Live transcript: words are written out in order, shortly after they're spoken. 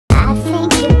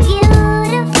think you're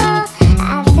beautiful,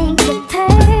 I think you're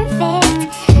perfect.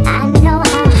 I know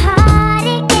how hard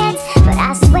it gets, but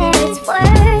I swear it's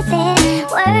worth it,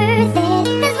 worth it.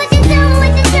 'Cause what you do,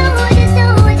 what you do, what you do,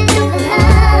 what you do for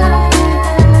love.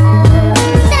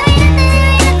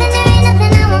 There ain't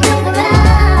nothing I won't do for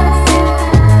us.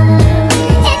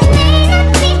 It may not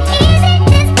be easy,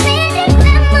 this pretty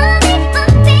memory, but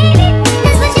baby,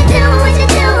 that's what you do, what you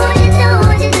do, what you do,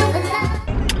 what you do for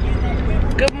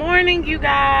love. Good morning, you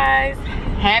guys.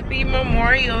 Happy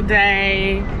Memorial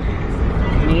Day.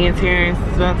 Me and Terrence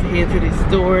is about to head to the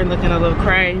store looking a little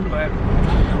crazy, but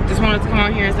just wanted to come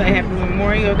on here and say Happy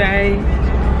Memorial Day.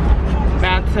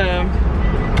 About to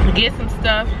get some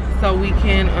stuff so we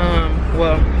can,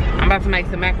 well, I'm about to make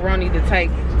some macaroni to take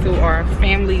to our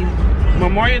family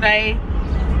Memorial Day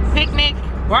picnic,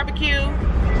 barbecue,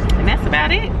 and that's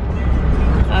about it.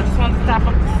 So I just wanted to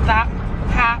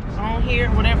hop on here,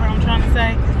 whatever I'm trying to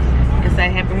say, and say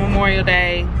Happy Memorial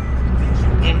Day.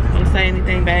 And want to say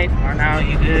anything, babe? Or no,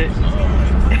 you good?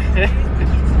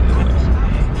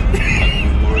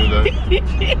 Memorial Day.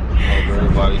 Hope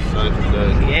everybody's safe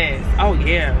today. Yes. Oh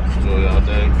yeah. Enjoy y'all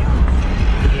day.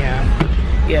 Yeah.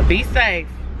 Yeah. Be safe.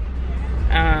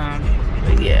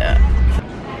 Yeah.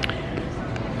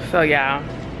 So y'all,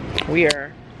 we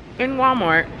are in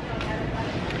Walmart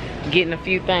getting a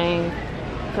few things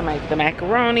to make the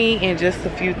macaroni and just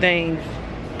a few things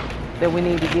that we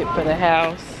need to get for the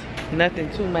house. Nothing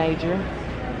too major.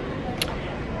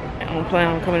 I don't plan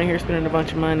on coming in here spending a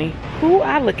bunch of money. Ooh,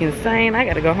 I look insane. I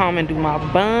gotta go home and do my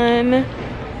bun.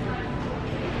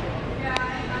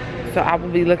 So I will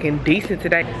be looking decent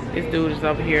today. This dude is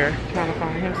over here trying to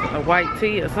find him a white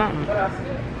tee or something. But,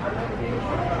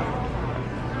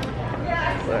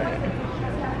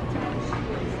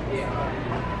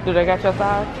 do they got your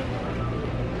size?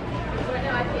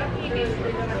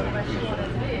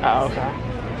 Oh, okay.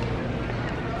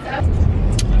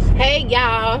 Hey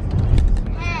y'all,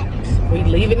 we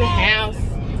leaving the house.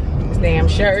 This damn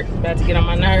shirt about to get on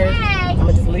my nerves. I'm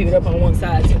gonna just leave it up on one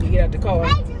side till we get out the car.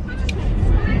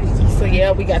 So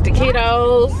yeah, we got the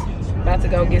kiddos about to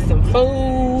go get some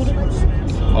food.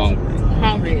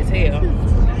 Hungry as hell.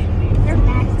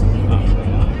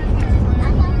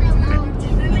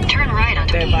 Turn right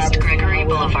onto East Gregory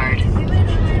Boulevard.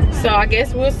 So I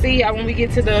guess we'll see y'all when we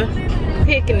get to the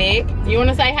picnic. You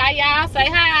wanna say hi, y'all? Say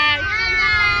hi.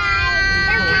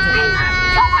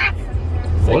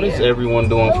 So, What is everyone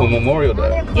doing for Memorial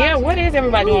Day? Yeah, what is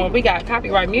everybody doing? We got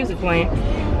copyright music playing.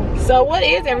 So what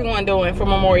is everyone doing for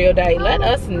Memorial Day? Let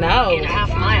us know. 8.5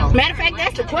 miles. Matter of fact,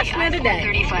 that's the question of the day.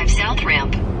 35 South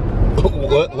Ramp.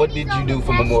 What did you do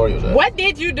for Memorial Day? What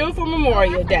did you do for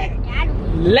Memorial Day?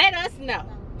 Let us know.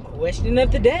 Question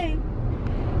of the day.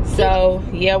 So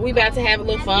yeah, we about to have a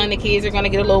little fun. The kids are gonna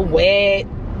get a little wet.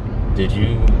 Did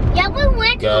you? Yeah, we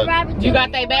went to the barbecue. You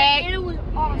got their bag? And it was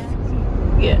awesome.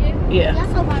 Yeah, yeah,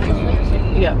 That's so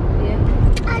yeah.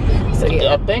 So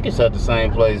yeah, I think it's at the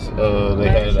same place they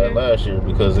had it at last year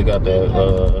because they got that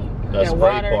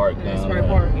spray park down spray there.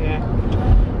 park, yeah.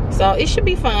 So it should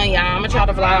be fun, y'all. I'm gonna try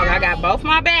to vlog. I got both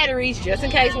my batteries just in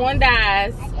case one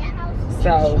dies.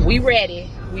 So we ready.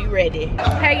 We ready.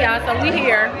 Hey y'all, so we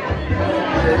here.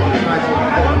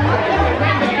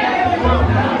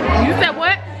 You said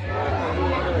what?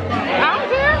 I don't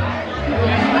care.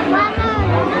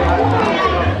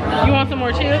 You want some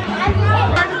more chips?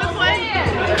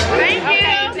 Thank you.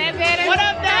 Okay, what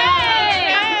up,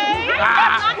 Dave?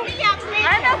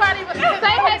 Ain't nobody but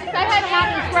say hey to my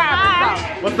subscribers.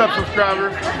 What's up,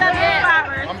 subscribers? What's up,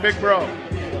 subscribers? I'm Big Bro.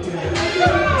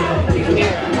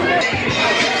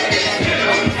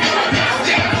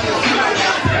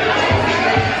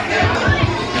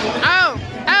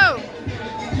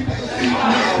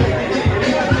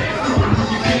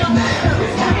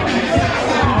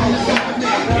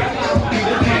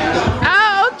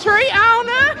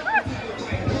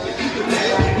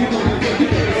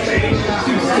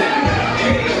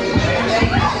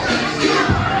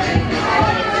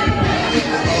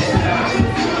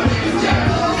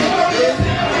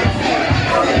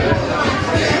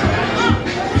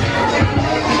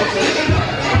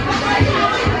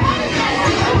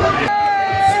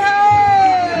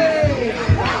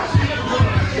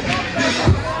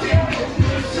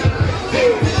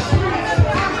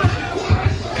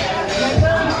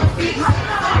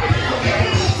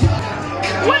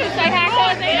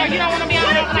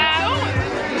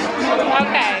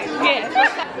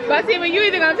 But see, when you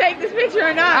either gonna take this picture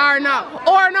or not. Or no.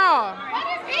 Or no. What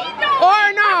is he doing?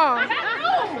 Or no.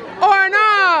 Or no.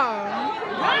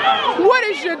 What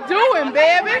is you doing,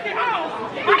 baby?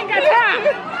 I ain't got time.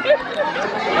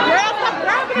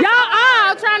 Y'all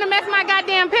all trying to mess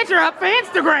picture up for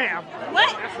Instagram.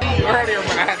 What?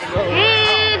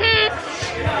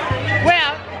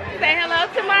 Well, say hello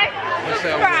to my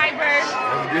subscribers.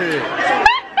 That's good.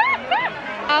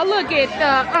 Oh, look at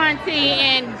auntie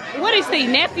and what is he,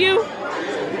 nephew?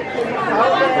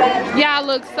 Y'all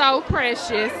look so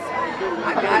precious.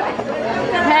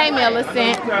 Hey,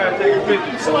 Millicent.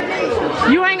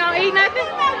 You ain't gonna eat nothing?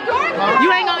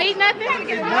 You ain't gonna eat nothing?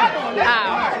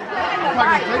 Oh.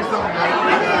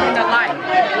 The light.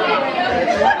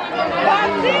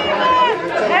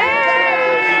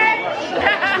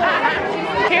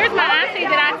 Here's my auntie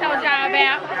that I told y'all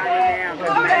about.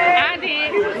 I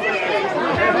did.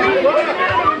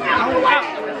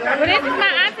 But this is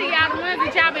my auntie, y'all, the ones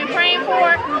that y'all been praying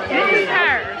for. This is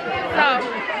her. So,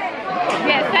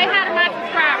 yeah, say hi to my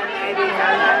subscribers.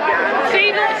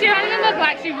 She don't even look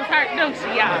like she was hurt, don't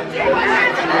she, y'all?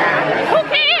 Who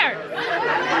cares?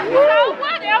 So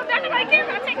what? Don't nobody care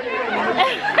about taking care of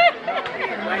it.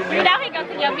 You know he goes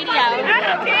to your video. I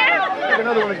don't care.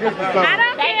 I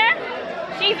don't care.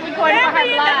 She's recording for her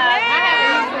vlog.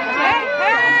 Hey.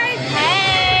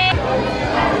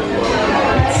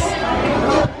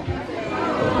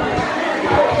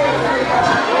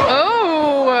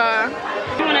 Oh.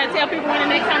 You want to tell people when the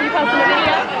next time you post a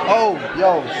video? Oh,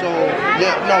 yo, so,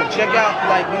 yeah, no, check out,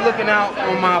 like, be looking out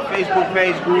on my Facebook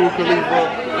page, Guru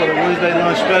Khalifa, for the Wednesday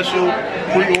lunch special.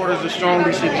 Pre-orders are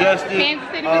strongly suggested. Kansas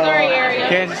City, Missouri area.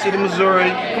 Kansas City,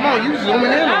 Missouri. Come on, you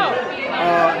zooming in. Oh.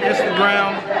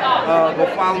 Instagram, go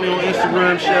follow me on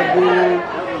Instagram, Chef Guru.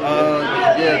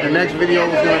 Yeah, the next video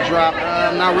is gonna drop.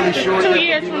 I'm not really sure. 2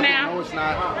 years from now. No, it's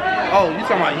not. Oh, you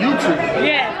talking about YouTube?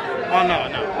 Yeah. Oh no.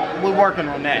 We're working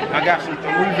on that. I got some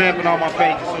revamping on my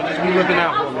pages, so just be looking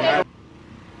out for me.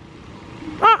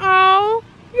 Uh-oh.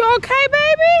 You okay,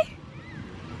 baby?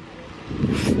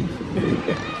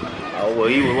 Oh, well,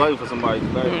 he was waiting for somebody to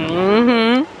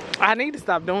say. I need to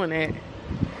stop doing that.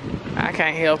 I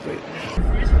can't help it.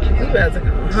 We about to go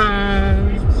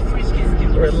home,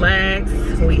 relax,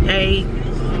 we ate,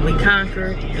 we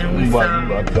conquered, and we saw.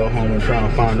 I'm about to go home and try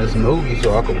and find this movie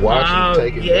so I could watch it and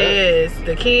take it yes, back.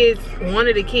 The kids, one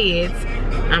of the kids,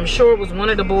 I'm sure it was one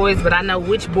of the boys, but I know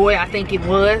which boy I think it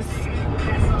was,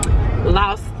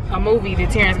 lost a movie that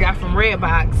Terrence got from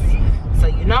Redbox. So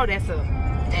you know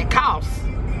that costs.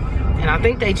 And I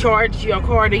think they charge your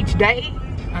card each day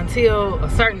until a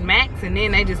certain max, and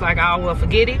then they just like, oh well,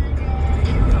 forget it.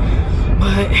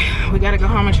 But we gotta go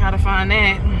home and try to find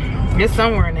that. It's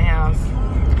somewhere in the house.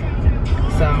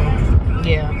 So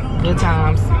yeah, good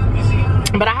times.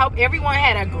 But I hope everyone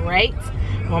had a great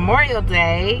Memorial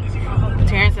Day.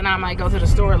 Terrence and I might go to the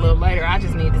store a little later. I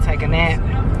just need to take a nap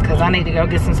because I need to go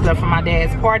get some stuff for my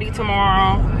dad's party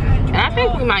tomorrow. And I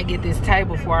think we might get this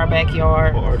table for our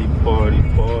backyard. Party.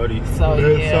 So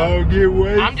Let's all get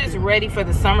wasted. I'm just ready for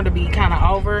the summer to be kind of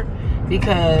over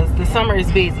because the summer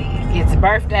is busy. It's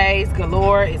birthdays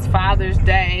galore, it's Father's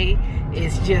Day,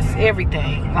 it's just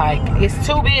everything. Like, it's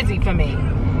too busy for me.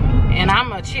 And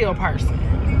I'm a chill person.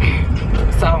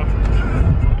 So,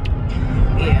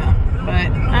 yeah.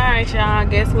 But, alright y'all, I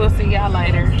guess we'll see y'all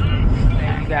later.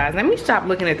 Alright guys, let me stop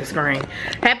looking at the screen.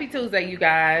 Happy Tuesday, you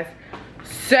guys.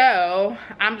 So,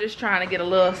 I'm just trying to get a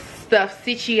little stuff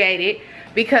situated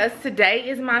because today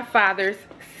is my father's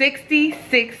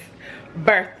 66th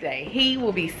birthday. He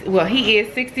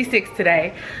is 66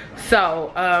 today.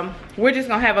 So, we're just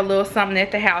gonna have a little something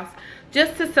at the house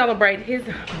just to celebrate his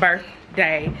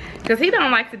birthday. Because he don't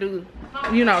like to do,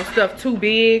 you know, stuff too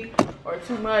big or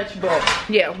too much. But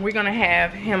yeah, we're gonna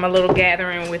have him a little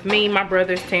gathering with me, my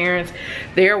brothers, Terrence,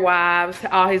 their wives,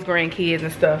 all his grandkids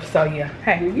and stuff. So yeah.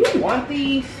 Hey, if you want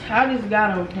these, I just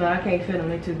got them because I can't fit them.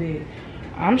 They're too big.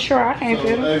 I'm sure I can't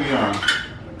fit them.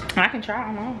 I can try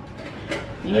them on.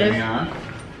 Yes.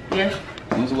 Yes.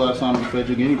 When's the last time you fed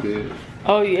your guinea pig?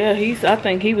 Oh yeah, I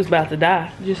think he was about to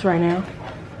die just right now.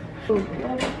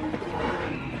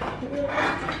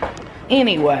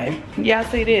 Anyway, y'all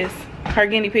see this? Her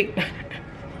guinea pig.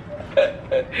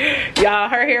 Y'all,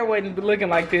 her hair wasn't looking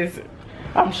like this,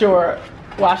 I'm sure,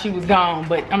 while she was gone,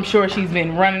 but I'm sure she's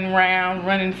been running around,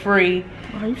 running free,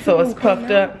 so it's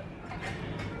puffed up.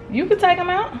 You could take them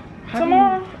out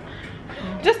tomorrow.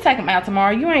 Just take them out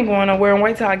tomorrow. You ain't going nowhere and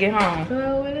wait till I get home.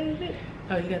 So what is it?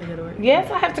 Oh, you gotta go to work? Yes,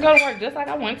 I have to go to work just like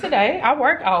I went today. I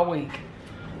work all week.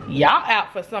 Y'all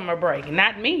out for summer break,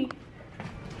 not me.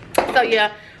 So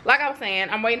yeah, like I was saying,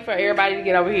 I'm waiting for everybody to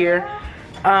get over here.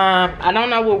 I don't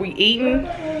know what we eating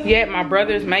yet. My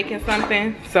brother's making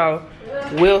something, so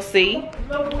we'll see.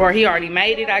 Or he already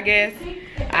made it, I guess.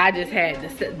 I just had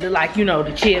the like, you know,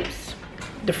 the chips,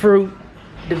 the fruit,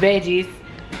 the veggies.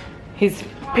 His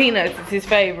peanuts is his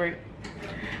favorite.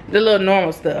 The little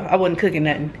normal stuff. I wasn't cooking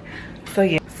nothing. So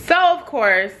yeah. So of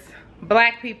course,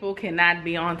 black people cannot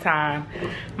be on time.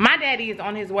 My daddy is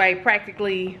on his way,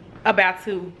 practically about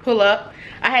to pull up.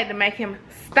 I had to make him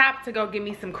stop to go get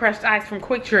me some crushed ice from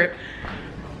Quick Trip.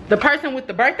 The person with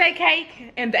the birthday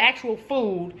cake and the actual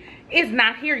food is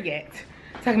not here yet.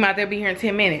 Talking about they'll be here in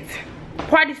 10 minutes.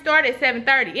 Party started at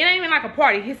 7:30. It ain't even like a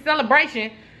party. His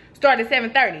celebration started at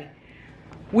 7:30.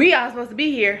 We all supposed to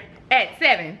be here at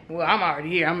 7. Well, I'm already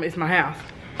here. It's my house.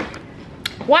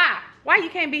 Why? Why you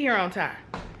can't be here on time?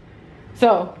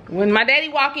 So when my daddy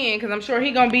walk in, because I'm sure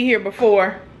he gonna be here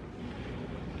before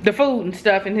the food and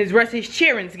stuff and his rest of his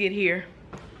childrens get here,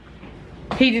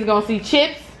 he just gonna see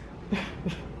chips,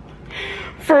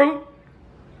 fruit,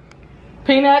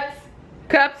 peanuts,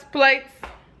 cups, plates,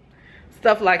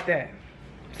 stuff like that.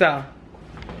 So,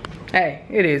 hey,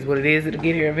 it is what it is. It'll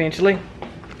get here eventually.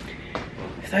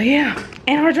 So yeah,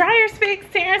 and our dryer's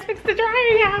fixed. Terrence fixed the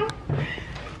dryer, y'all.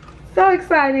 So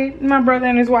excited. My brother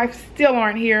and his wife still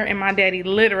aren't here, and my daddy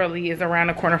literally is around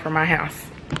the corner from my house.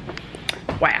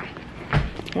 Wow.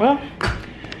 Well,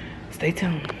 stay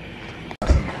tuned.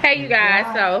 Hey you guys,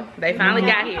 so they finally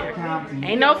got here.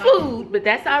 Ain't no food, but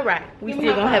that's all right. We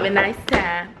still gonna have a nice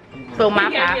time. So my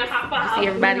pops, you see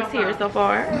everybody's here so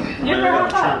far.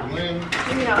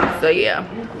 So yeah,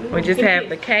 we just have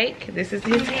the cake. This is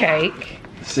his cake.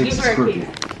 6 is crooked.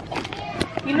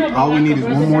 All we need is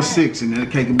one more 6 and then the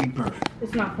cake will be perfect.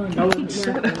 It's not funny.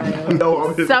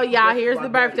 So y'all, here's the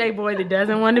birthday boy that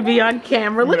doesn't want to be on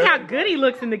camera. Look how good he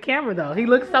looks in the camera though. He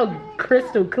looks so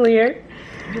crystal clear.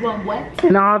 You want what?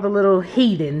 And all the little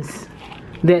heathens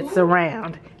that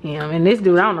surround him. And this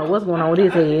dude, I don't know what's going on with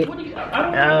his head.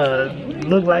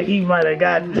 Look like he might have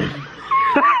gotten.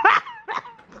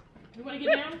 You want to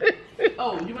get down?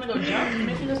 Oh, you want to go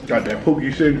jump? Got that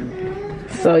pookie shit.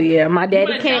 So yeah, my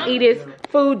daddy can't eat his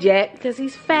food yet because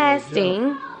he's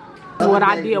fasting. That's what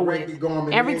I deal with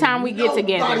every time we get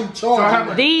together.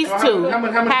 These two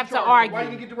have to argue. Why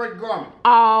didn't you get the right garment?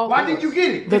 Why did you get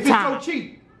it? The if time. It's so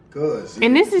cheap.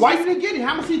 And this is why you didn't get it?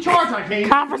 How much he charged? I can't.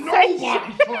 Conversation.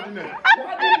 Nobody's charging that.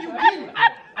 Why didn't you get it?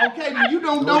 Okay, then you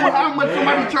don't know how much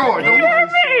somebody charged.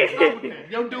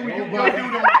 Your dude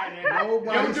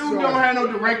don't have no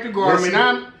director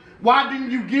garment. Why didn't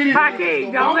you get it?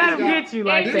 Hakeem, don't let him get you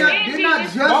like that. Did not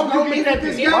just go meet at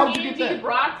this guy. Why would you get that?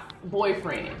 Brock's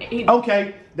boyfriend.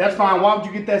 Okay, that's fine. Why would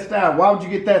you get that style? Why would you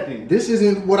get that thing? This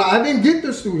isn't what I didn't get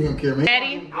this through him, Kim.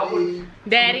 Daddy, I'm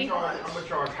gonna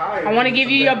charge higher. I want to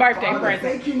give you your birthday present.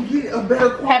 They can get a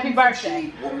better quality. Happy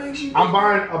birthday. What makes you I'm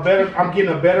buying a better. I'm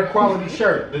getting a better quality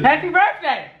shirt. Happy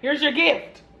birthday. Here's your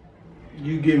gift.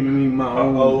 You giving me my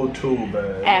old tool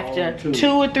bag. After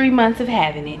 2 or 3 months of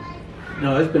having it.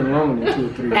 No, it's been longer than 2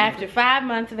 or 3. After 5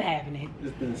 months of having it.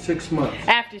 It's been 6 months.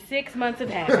 After 6 months of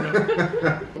having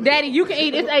it. Daddy, you can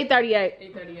eat. It's 8:38.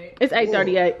 8:38. It's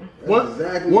 8:38.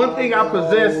 One thing I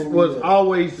possessed was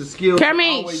always the skill.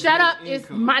 Kermit, shut up. It's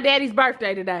my daddy's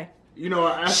birthday today. You know,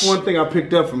 that's one thing I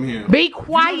picked up from him. Be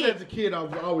quiet. You know, as a kid, I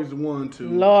was always the one to.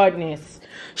 Lordness.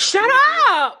 Shut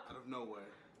up. Out of nowhere.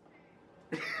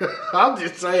 I'm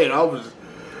just saying, I was.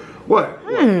 What?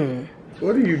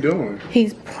 What are you doing?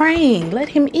 He's praying. Let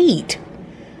him eat.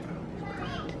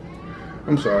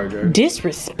 I'm sorry, Gary.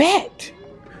 Disrespect.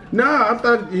 Nah, I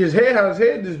thought how his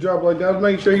head just dropped like that. I was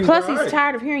making sure he was Plus, all he's right.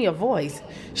 tired of hearing your voice.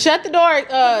 Shut the door,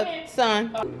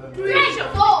 son.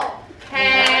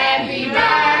 Happy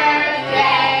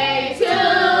birthday to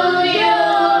you.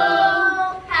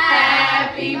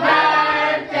 Happy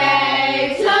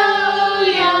birthday to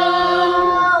you.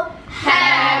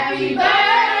 Happy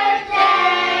birthday,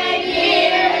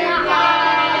 dear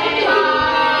Mom.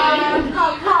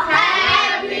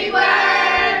 Happy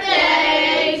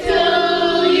birthday to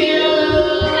you.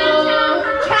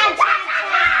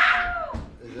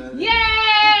 Yay!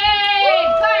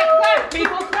 Clap, clap,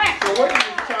 people, clap. So where did this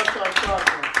cha-cha-cha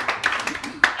from?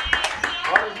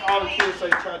 All the kids say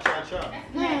cha-cha-cha.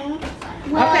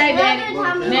 Okay, Daddy.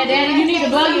 Now, Daddy, you need to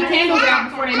blow your candles out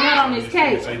before they melt on this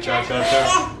cake. Say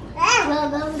cha-cha-cha.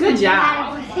 Good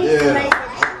job. Yeah.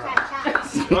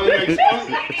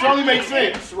 It only makes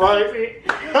sense, right?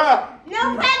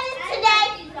 No presents today.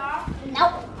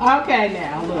 Nope. Okay,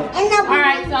 now, look. All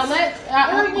right, so let's,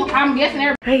 I'm guessing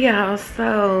everybody. Hey, y'all,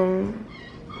 so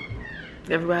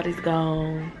everybody's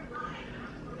gone.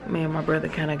 Me and my brother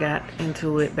kind of got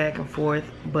into it back and forth,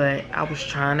 but I was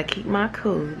trying to keep my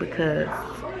cool because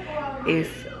it's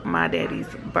my daddy's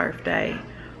birthday,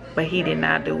 but he did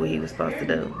not do what he was supposed to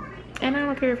do. And I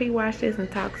don't care if he watched this and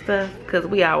talk stuff, because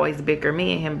we always bicker.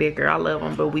 Me and him bicker. I love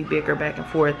him, but we bicker back and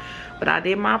forth. But I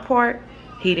did my part.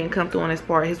 He didn't come through on his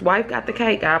part. His wife got the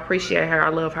cake. I appreciate her. I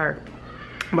love her.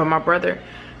 But my brother,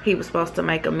 he was supposed to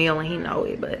make a meal and he know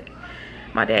it, but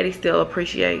my daddy still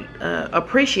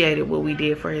appreciated what we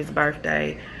did for his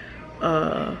birthday.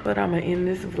 But I'm gonna end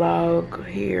this vlog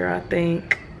here, I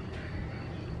think.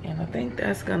 And I think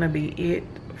that's gonna be it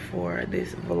for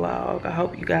this vlog. I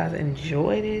hope you guys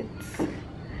enjoyed it.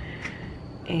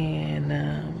 And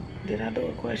did I do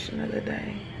a question of the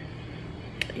day?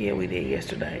 Yeah, we did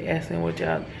yesterday, asking what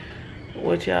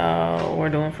y'all were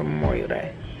doing for Memorial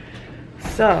Day.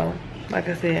 So, like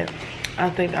I said, I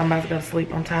think I'm about to go to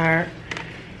sleep. I'm tired.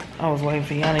 I was waiting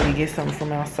for Yanni to get something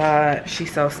from outside.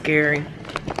 She's so scary.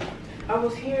 I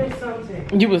was hearing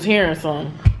something. You was hearing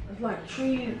something. It's like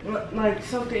trees, like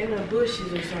something in the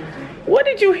bushes or something. What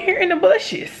did you hear in the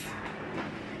bushes?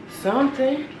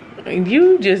 Something.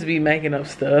 You just be making up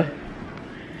stuff.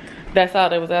 That's all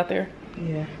that was out there?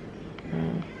 Yeah.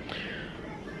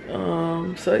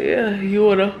 So yeah, you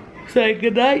wanna say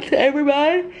goodnight to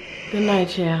everybody? Good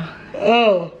night, y'all.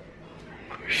 Oh.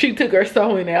 She took her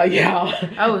sewing out, y'all.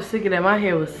 I was sick of that. My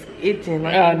hair was itching.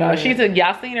 Like Oh no, she took,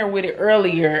 y'all seen her with it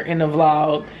earlier in the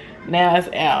vlog. Now it's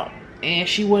out. And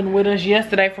she wasn't with us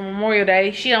yesterday for Memorial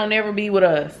Day. She don't never be with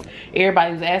us.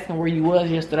 Everybody was asking where you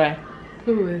was yesterday.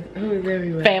 Who is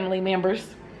everywhere? Family members.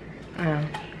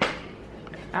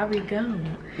 I'll be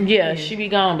gone. Yeah, she be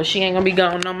gone, but she ain't gonna be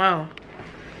gone no more.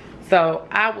 So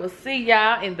I will see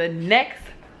y'all in the next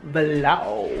vlog.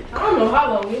 I don't know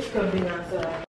how long it's gonna be outside.